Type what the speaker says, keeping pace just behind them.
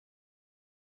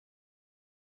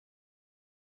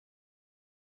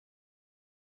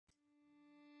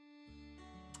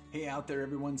Hey out there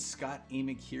everyone, Scott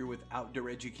Amick here with Outdoor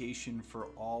Education for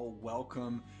All.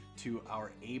 Welcome to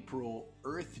our April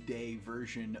Earth Day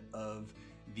version of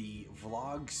the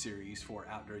vlog series for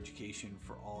Outdoor Education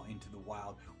for All Into the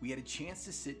Wild. We had a chance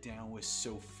to sit down with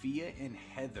Sophia and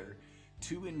Heather,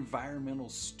 two environmental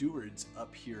stewards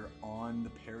up here on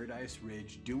the Paradise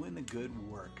Ridge doing the good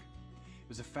work. It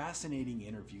was a fascinating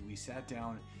interview. We sat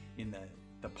down in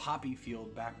the poppy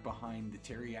field back behind the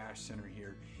Terry Ash Center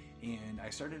here, and I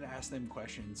started to ask them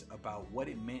questions about what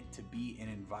it meant to be an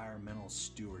environmental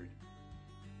steward.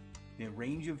 The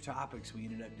range of topics we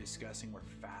ended up discussing were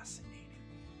fascinating.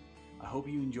 I hope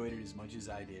you enjoyed it as much as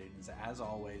I did. And as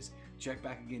always, check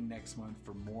back again next month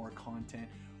for more content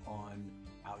on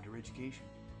outdoor education.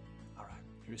 All right,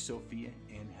 here's Sophia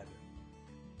and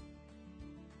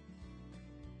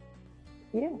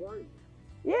Heather.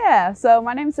 Yeah, so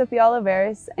my name is Sophia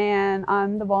Oliveris, and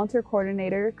I'm the volunteer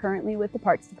coordinator currently with the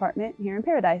Parks Department here in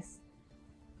Paradise.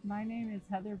 My name is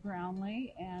Heather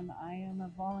Brownlee, and I am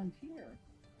a volunteer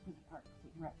for the Parks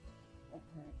and Rec at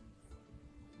Paradise.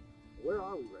 Where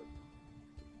are we right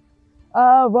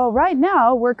now? Well, right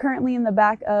now we're currently in the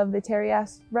back of the Terry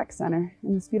Ash Rec Center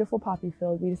in this beautiful poppy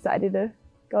field. We decided to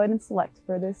go ahead and select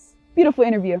for this beautiful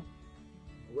interview.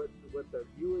 What the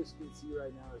viewers can see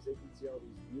right now is they can see all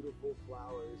these beautiful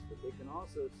flowers, but they can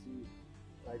also see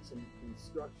like some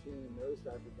construction and those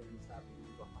type of things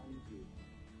happening behind you.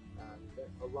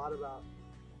 A lot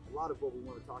of what we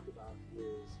want to talk about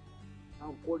is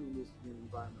how important it is to be an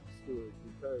environmental steward,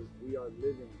 because we are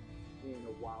living in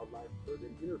a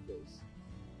wildlife-urban interface.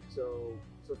 So,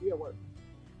 Sophia,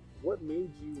 what made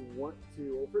you want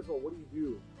to? Well, first of all, what do you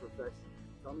do professionally?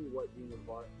 Tell me what being a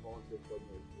volunteer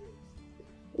coordinator is.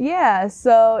 Yeah,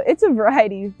 so it's a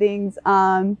variety of things.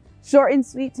 Short and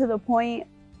sweet to the point.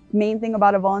 Main thing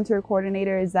about a volunteer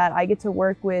coordinator is that I get to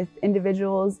work with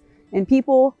individuals and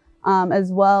people,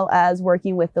 as well as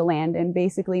working with the land, and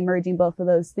basically merging both of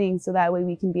those things so that way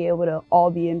we can be able to all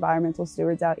be environmental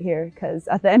stewards out here, because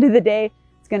at the end of the day,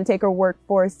 it's going to take our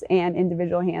workforce and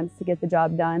individual hands to get the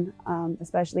job done,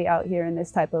 especially out here in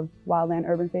this type of wildland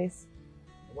urban phase.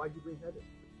 Why'd you bring Heather?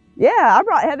 Yeah, I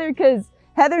brought Heather because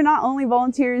Heather not only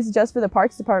volunteers just for the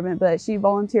Parks Department, but she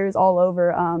volunteers all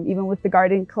over, even with the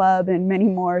Garden Club and many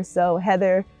more. So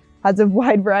Heather has a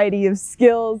wide variety of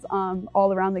skills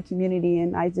all around the community,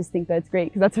 and I just think that's great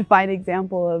because that's a fine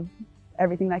example of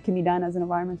everything that can be done as an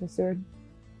environmental steward.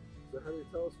 So Heather,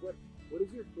 tell us what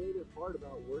is your favorite part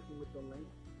about working with the land?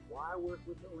 Why work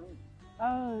with the land?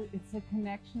 Oh, it's a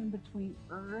connection between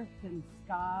earth and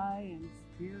sky and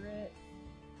spirit.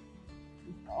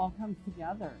 It all comes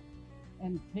together.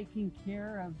 And taking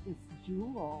care of this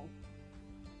jewel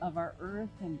of our earth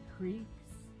and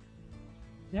creeks,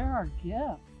 they're our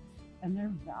gift, and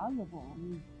they're valuable. I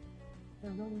mean,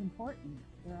 they're really important.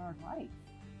 They're our life.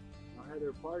 Now,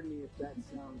 Heather, pardon me if that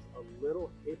sounds a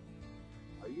little hippie.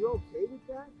 Are you okay with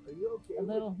that? Are you okay A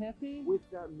little hippie? with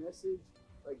that message?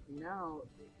 Like now,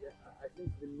 I think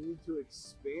the need to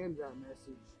expand that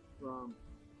message from,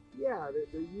 yeah,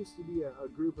 there used to be a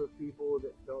group of people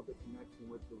that felt a connection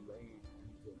with the land.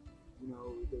 You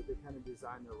know, they kind of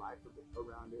designed their life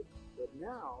around it. But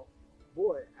now,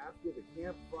 boy, after the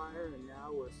campfire, and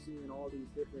now we're seeing all these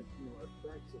different,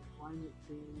 effects of climate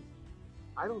change.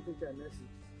 I don't think that message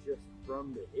is just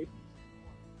from the hippies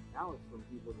anymore. Now it's from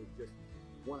people that just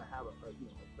want to have a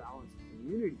balanced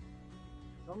community.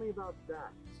 Tell me about that.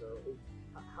 So,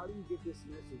 how do you get this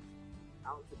message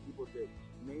out to people that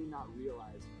may not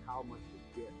realize how much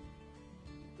the gift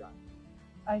you've got?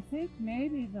 I think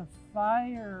maybe the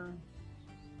fire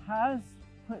has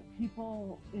put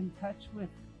people in touch with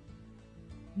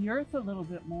the earth a little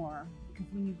bit more,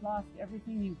 because when you've lost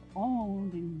everything you've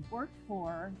owned and you've worked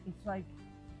for, it's like,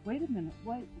 wait a minute,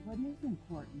 what is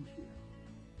important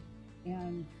here?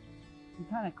 And we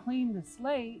kind of clean the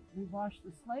slate, we wash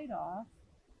the slate off,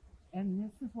 and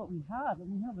this is what we have.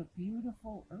 And we have a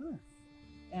beautiful earth,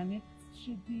 and it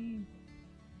should be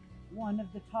one of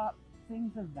the top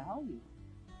things of value.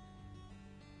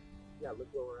 Yeah,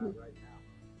 look where we're at right now.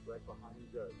 Right behind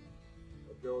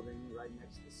a building right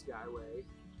next to the Skyway,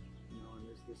 and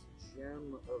there's this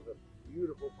gem of a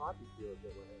beautiful poppy field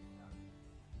that we're heading out.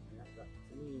 And that,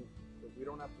 to me, we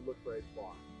don't have to look very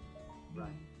far.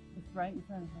 Right. It's right in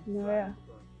front of us. No, yeah,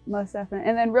 most definitely.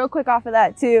 And then real quick off of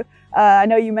that too, I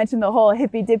know you mentioned the whole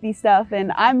hippy dippy stuff,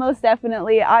 and I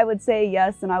would say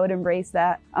yes, and I would embrace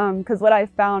that. Because what I've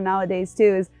found nowadays too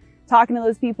is talking to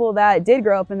those people that did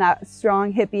grow up in that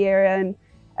strong hippie area and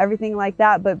everything like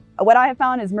that. But what I have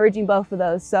found is merging both of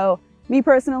those. So me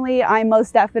personally, I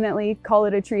most definitely call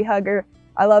it a tree hugger.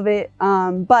 I love it.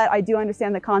 But I do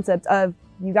understand the concept of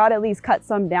you got to at least cut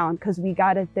some down because we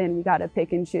got to thin, we got to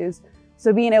pick and choose.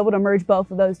 So being able to merge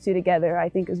both of those two together, I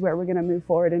think is where we're going to move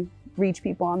forward and reach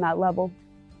people on that level.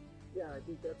 Yeah, I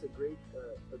think that's a great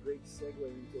segue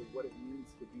into what it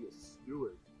means to be a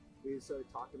steward. We started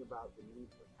talking about the need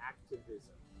for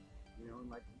activism, you know, and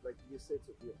like you said,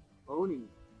 Sophia, owning,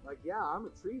 like, yeah, I'm a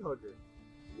tree hugger.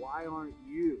 Why aren't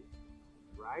you?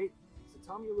 Right? So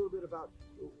tell me a little bit about,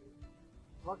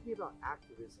 talk to me about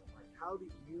activism. Like, how do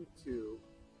you two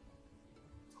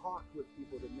talk with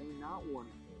people that may not want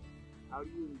to hear? How do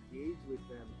you engage with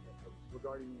them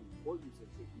regarding the importance of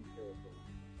taking care of them?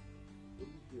 What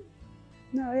do you do?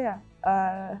 No,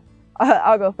 yeah.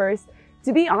 I'll go first.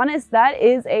 To be honest, that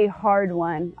is a hard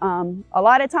one. A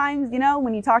lot of times, you know,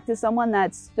 when you talk to someone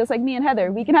that's just like me and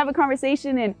Heather, we can have a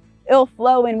conversation and it'll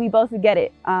flow and we both get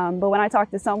it. But when I talk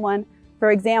to someone,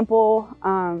 for example,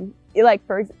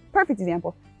 perfect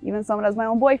example, even someone as my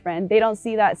own boyfriend, they don't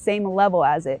see that same level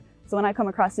as it. So when I come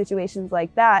across situations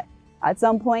like that, at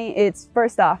some point, it's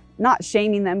first off, not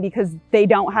shaming them because they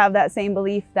don't have that same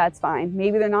belief. That's fine.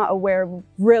 Maybe they're not aware of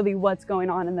really what's going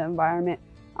on in the environment.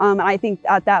 I think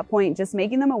at that point, just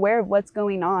making them aware of what's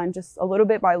going on, just a little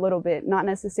bit by little bit, not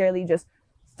necessarily just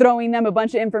throwing them a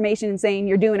bunch of information and saying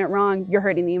you're doing it wrong, you're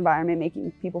hurting the environment,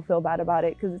 making people feel bad about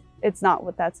it, because it's not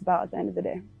what that's about at the end of the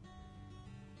day.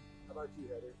 How about you,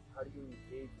 Heather? How do you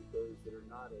engage with those that are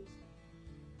not as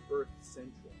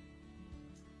earth-central?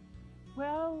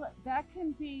 Well, that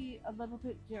can be a little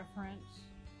bit different.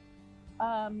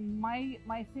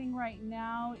 My thing right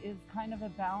now is kind of a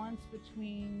balance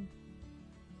between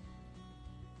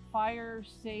fire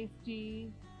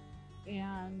safety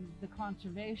and the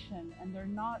conservation, and they're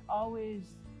not always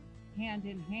hand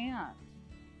in hand.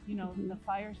 You know, the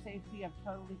fire safety of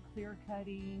totally clear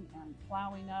cutting and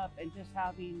plowing up and just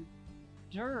having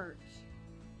dirt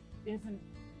isn't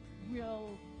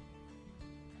real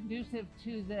conducive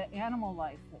to the animal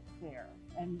life that's there,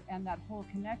 and that whole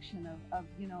connection of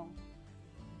you know,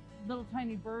 little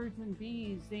tiny birds and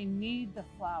bees, they need the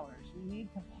flowers, we need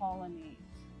to pollinate,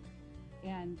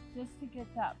 and just to get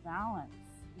that balance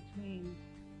between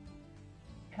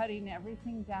cutting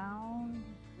everything down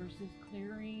versus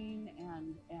clearing,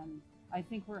 and I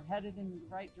think we're headed in the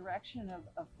right direction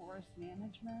of forest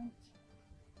management.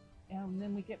 And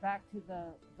then we get back to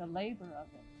the labor of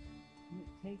it, and it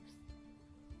takes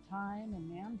time and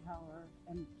manpower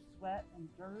and sweat and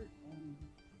dirt and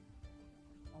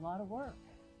a lot of work.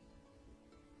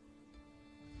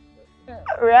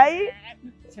 Right?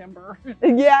 Timber.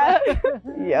 Yeah. Yep.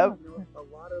 You know, a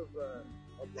lot of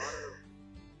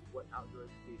what outdoor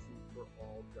education for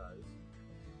all does,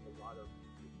 a lot of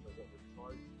what we're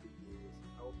charged to do is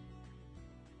help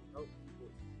people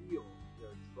heal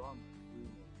their trauma.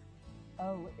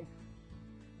 Oh,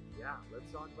 yeah,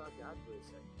 let's talk about that for a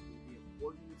second. The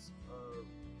importance of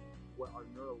what our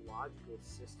neurological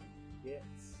system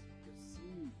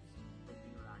receives from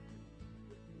interacting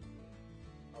with people.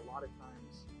 A lot of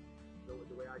times,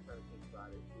 the way I try to think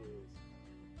about it is,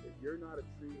 if you're not a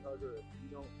tree hugger, if you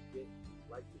don't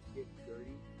like to get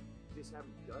dirty, you just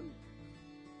haven't done it.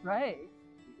 right.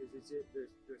 Because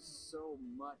there's so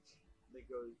much that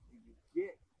you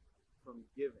get from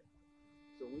giving.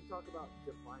 So when we talk about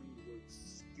defining the word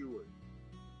steward,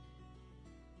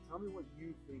 tell me what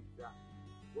you think that means.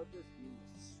 What does being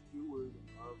a steward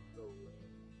of the land?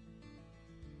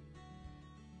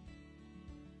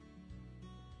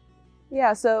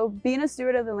 Yeah, so being a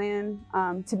steward of the land,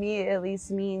 to me at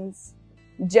least, means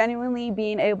genuinely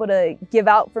being able to give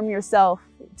out from yourself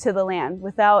to the land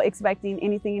without expecting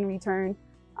anything in return.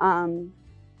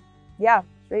 Yeah,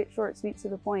 straight, short, sweet, to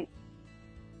the point.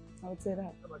 I would say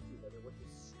that. How about you, Heather? What's a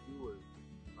steward,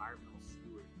 environmental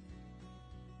steward?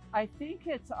 I think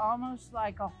it's almost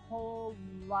like a whole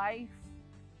life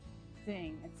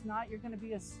thing. It's not you're going to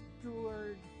be a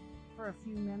steward for a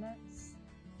few minutes.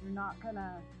 You're not going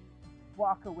to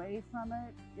walk away from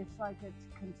it. It's like it's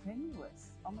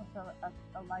continuous, almost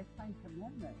a lifetime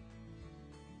commitment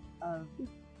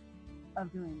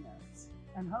of doing this,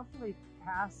 and hopefully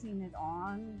passing it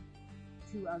on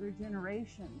to other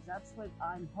generations. That's what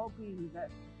I'm hoping, that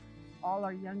all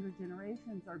our younger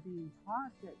generations are being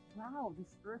taught, that wow, this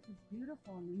earth is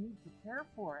beautiful and we need to care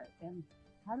for it. And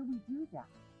how do we do that?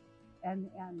 And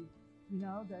you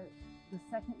know, the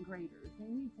second graders, they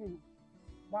need to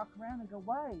walk around and go,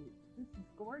 wow, this is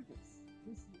gorgeous.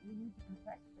 We need to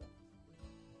protect this.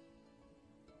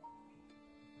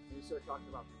 When you start talking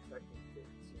about protecting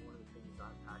things, one of the things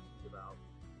I'm passionate about,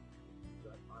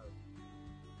 that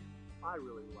I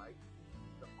really like,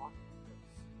 the octopus,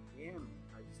 and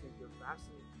I just think they're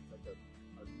fascinating. It's like a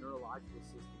neurological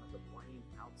system, like a brain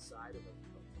outside of a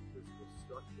physical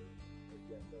structure, but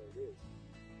yet there it is.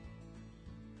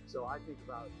 So I think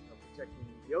about protecting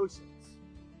the oceans,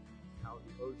 how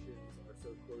the oceans are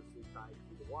so closely tied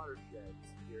to the watersheds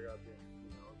here up in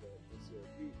the Sierra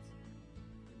Peaks.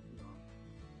 And,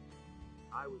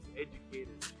 I was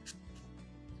educated to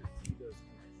see those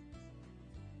connections.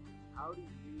 How do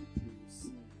you two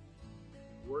see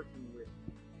working with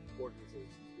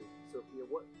organizations? Sophia,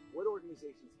 what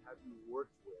organizations have you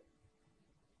worked with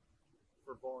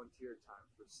for volunteer time,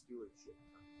 for stewardship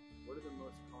time? What are the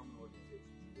most common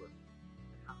organizations you work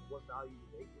with? And what value do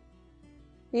they give?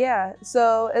 Yeah,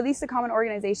 so at least the common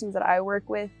organizations that I work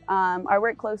with, I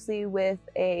work closely with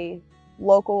a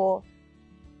local,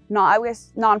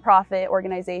 nonprofit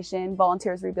organization,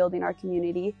 Volunteers Rebuilding Our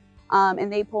Community, and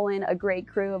they pull in a great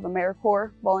crew of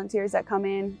AmeriCorps volunteers that come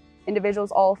in,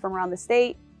 individuals all from around the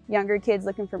state, younger kids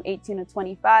looking from 18 to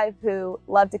 25 who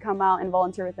love to come out and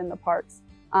volunteer within the parks.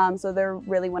 So they're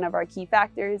really one of our key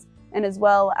factors, and as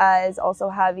well as also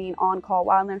having on-call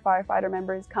wildland firefighter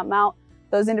members come out.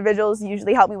 Those individuals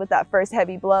usually help me with that first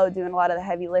heavy blow, doing a lot of the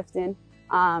heavy lifting.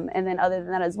 And then other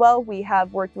than that as well, we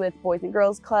have worked with Boys and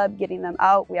Girls Club, getting them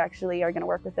out. We actually are gonna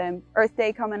work with them Earth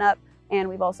Day coming up. And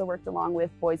we've also worked along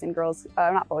with Boys and Girls,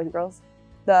 not Boys and Girls,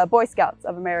 the Boy Scouts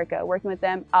of America, working with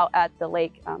them out at the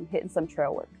lake, hitting some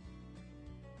trail work.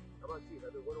 How about you,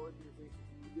 Heather? What organizations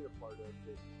do you get a part of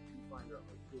that you find are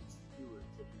good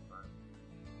stewards of the environment?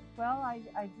 Well,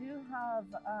 I do have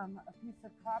a piece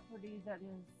of property that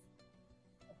is,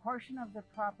 a portion of the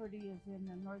property is in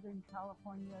the Northern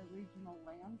California Regional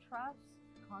Land Trust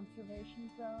Conservation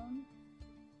Zone.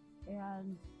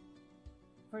 And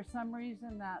for some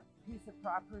reason, that piece of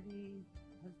property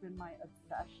has been my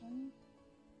obsession.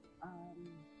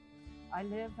 I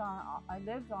lived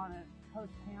on it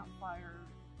post Camp Fire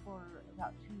for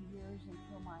about 2 years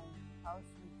until my house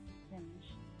was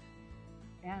finished.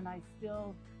 And I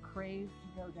still crave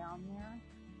to go down there.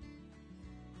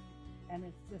 And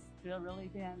it's just really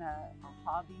been a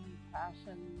hobby,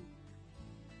 passion.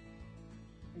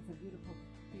 It's a beautiful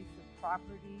piece of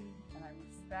property, and I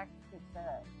respect that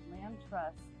the land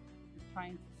trust is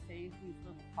trying to save these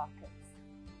little pockets.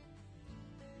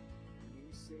 When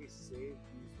you say save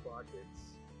these pockets,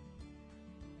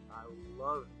 I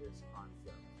love this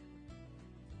concept.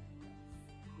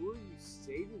 Who are you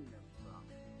saving them from?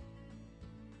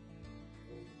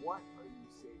 Or what are you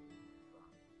saving them from?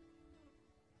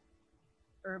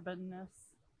 Urbanness,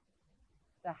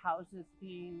 the houses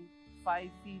being 5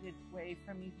 feet away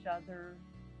from each other,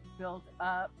 built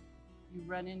up, you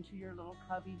run into your little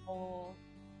cubby hole,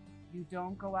 you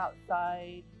don't go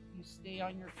outside, you stay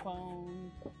on your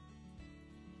phone.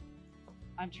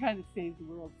 I'm trying to save the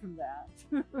world from that.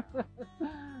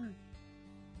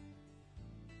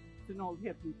 It's an old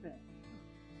hippie thing.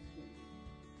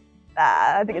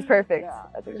 I think it's perfect. Yeah.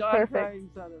 I think it's John perfect. Prine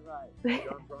said it right.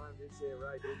 John Prine did say it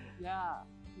right, didn't he? Yeah,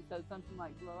 he said something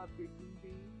like blow up your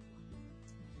TV.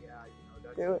 Yeah,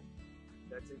 Do it.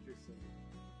 that's interesting.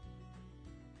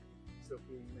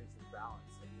 Sophia, you mentioned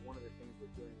balance. And one of the things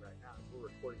we're doing right now is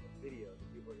we're recording a video that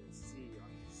people are going to see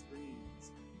on the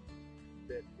screens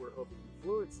that we're hoping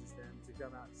influences them to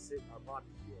come out and sit in our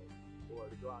poppy field or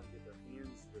to go out and get their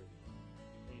hands dirty.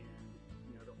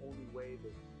 And the only way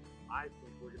that I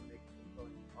think we're going to make a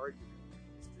compelling argument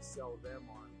is to sell them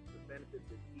on the benefit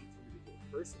that each individual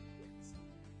person gets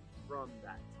from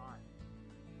that time.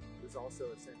 There's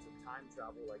also a sense of time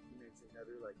travel, like you mentioned,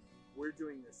 Heather. Like, we're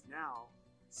doing this now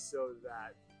so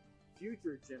that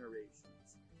future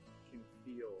generations can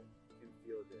feel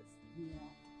this.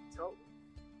 Yeah.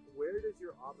 Where does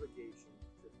your obligation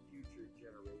to future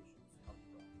generations come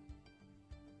from?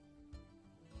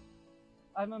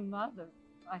 I'm a mother.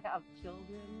 I have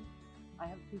children. I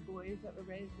have 2 boys that were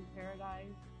raised in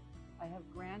Paradise. I have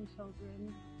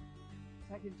grandchildren,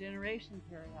 second generation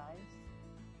Paradise.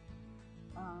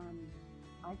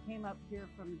 I came up here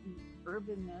from the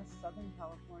urbanness, Southern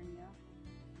California,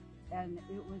 and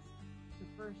it was the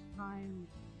first time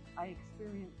I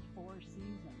experienced 4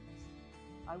 seasons.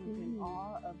 I was in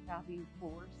awe of having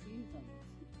 4 seasons,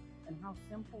 and how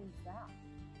simple is that?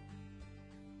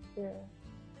 Yeah.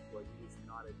 Well, you just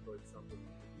nodded towards something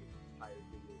that could be an entire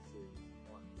video series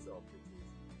on itself, which is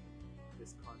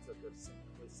this concept of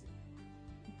simplicity.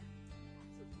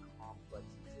 Such a complex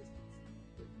existence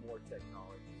with more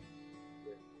technology,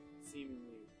 with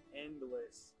seemingly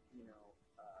endless,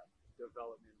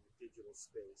 development in the digital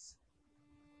space.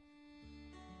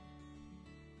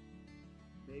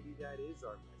 Maybe that is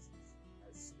our message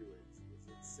as stewards. Is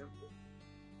it's simple.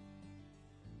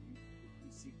 If you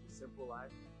seek the simple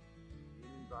life, be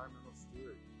an environmental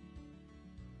steward.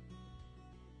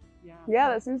 Yeah. Yeah,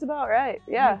 that seems about right.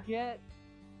 Yeah. You get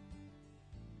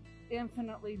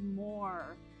infinitely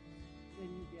more than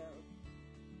you give.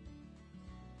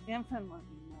 Infinitely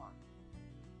more.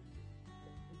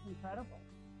 It's incredible.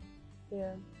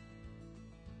 Yeah.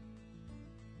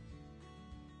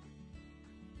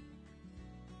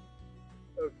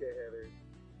 Okay, Heather.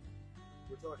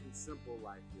 We're talking simple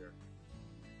life here.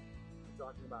 We're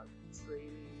talking about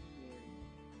trading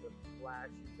in the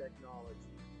flashy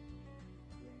technology,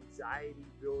 the anxiety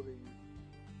building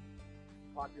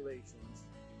populations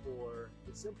for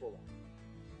the simple life,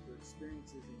 for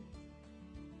experiences in nature.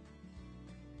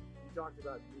 You talked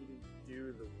about needing to do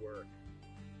the work,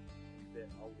 that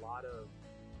a lot of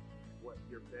what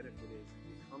your benefit is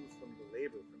comes from the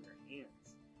labor, from your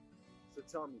hands. So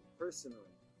tell me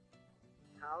personally,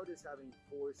 how does having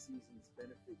 4 seasons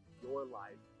benefit your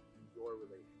life and your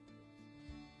relationships?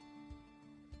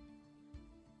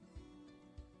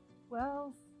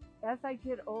 Well, as I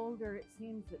get older, it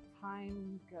seems that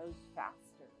time goes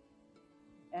faster.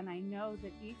 And I know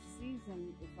that each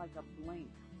season is like a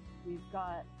blink. We've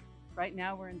got, right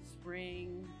now we're in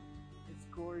spring, it's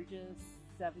gorgeous,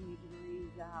 70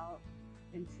 degrees out.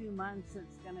 In 2 months,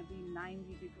 it's going to be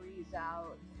 90 degrees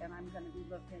out, and I'm going to be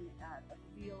looking at a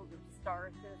field of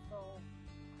star thistle,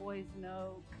 poison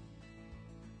oak,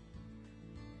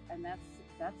 and that's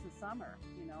the summer.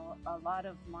 You know, a lot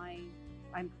of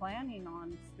I'm planning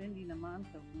on spending a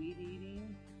month of weed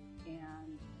eating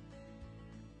and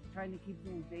trying to keep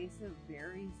the invasive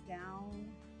berries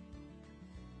down.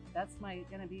 That's going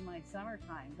to be my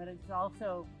summertime, but it's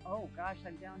also, oh gosh,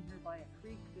 I'm down here by a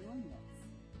creek doing this.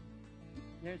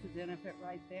 There's a benefit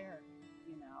right there,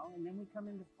 you know, and then we come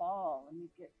into fall and we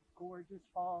get gorgeous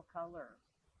fall color,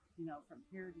 you know, from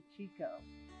here to Chico.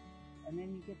 And then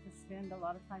you get to spend a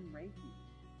lot of time raking.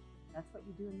 That's what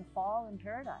you do in the fall in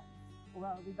paradise.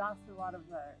 Well, we lost a lot of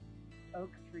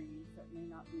oak trees that may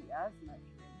not be as much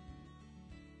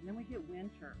raking. And then we get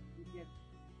winter. We get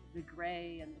the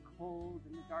gray and the cold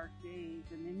and the dark days.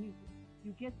 And then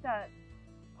you get that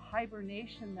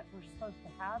hibernation that we're supposed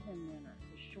to have in winter,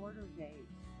 the shorter days,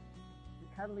 the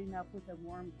cuddling up with a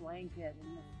warm blanket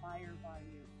and the fire by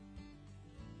you.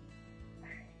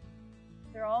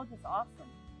 They're all just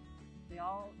awesome.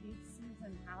 Each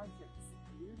season has its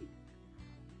beauty.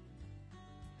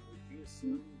 Would you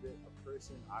assume that a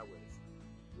person,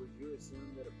 would you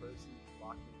assume that a person is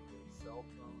locked into a cell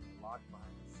phone, or locked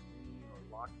behind a screen, or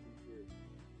locked into,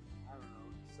 I don't know,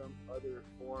 some other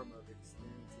form of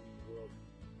experiencing the world?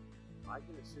 I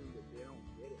can assume that they don't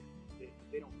get it.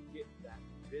 They don't get that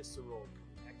visceral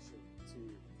connection to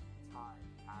time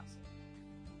passing.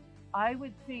 I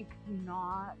would think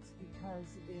not, because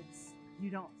you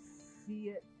don't see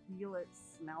it, feel it,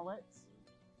 smell it.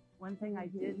 One thing I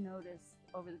did notice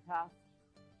over the past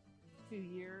 2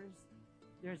 years,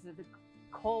 there's a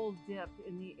cold dip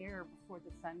in the air before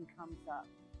the sun comes up.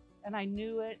 And I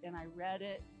knew it and I read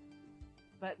it,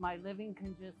 but my living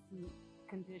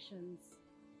conditions,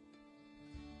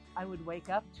 I would wake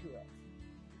up to it.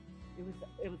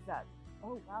 It was that,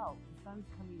 oh wow, the sun's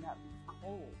coming up, it's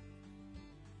cold,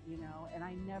 you know, and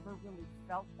I never really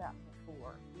felt that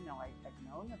before. You know, I'd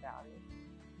known about it,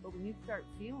 but when you start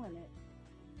feeling it,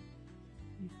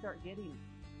 you start getting it.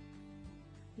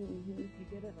 You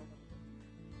get it a little bit.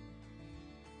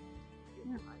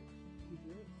 Yeah, you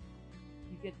do.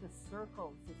 You get the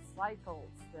circles, the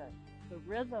cycles, the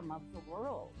rhythm of the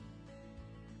world.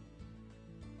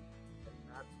 And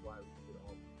that's why we could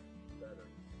all be better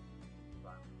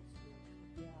environments.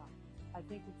 Yeah, I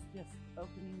think it's just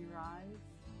opening your eyes,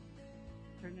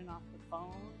 turning off the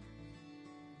phone,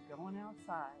 going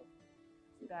outside.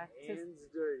 Back to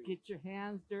get your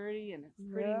hands dirty, and it's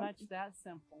pretty much that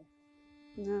simple.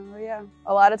 No, yeah.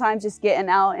 A lot of times just getting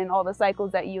out and all the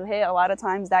cycles that you hit, a lot of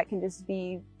times that can just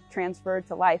be transferred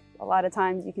to life. A lot of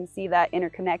times you can see that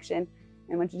interconnection.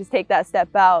 And once you just take that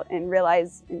step out and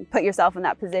realize and put yourself in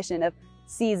that position of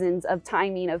seasons, of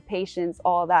timing, of patience,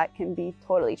 all that can be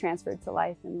totally transferred to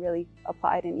life and really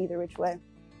applied in either which way.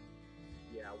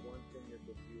 Yeah, one thing that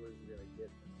the viewers are going to get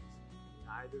from this,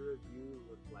 neither of you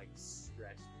look like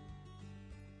stressed.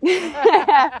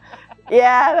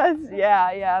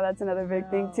 That's another big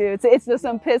thing too. It's the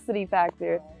simplicity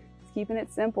factor. It's keeping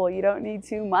it simple. You don't need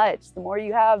too much. The more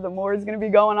you have, the more is going to be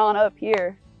going on up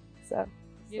here. So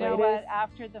you know what?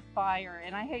 After the fire,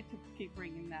 and I hate to keep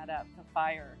bringing that up, the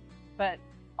fire, but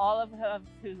all of us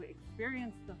who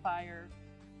experienced the fire,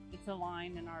 it's a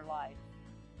line in our life.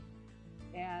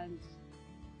 And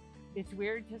it's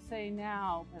weird to say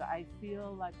now, but I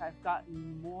feel like I've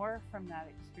gotten more from that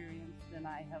experience than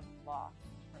I have lost.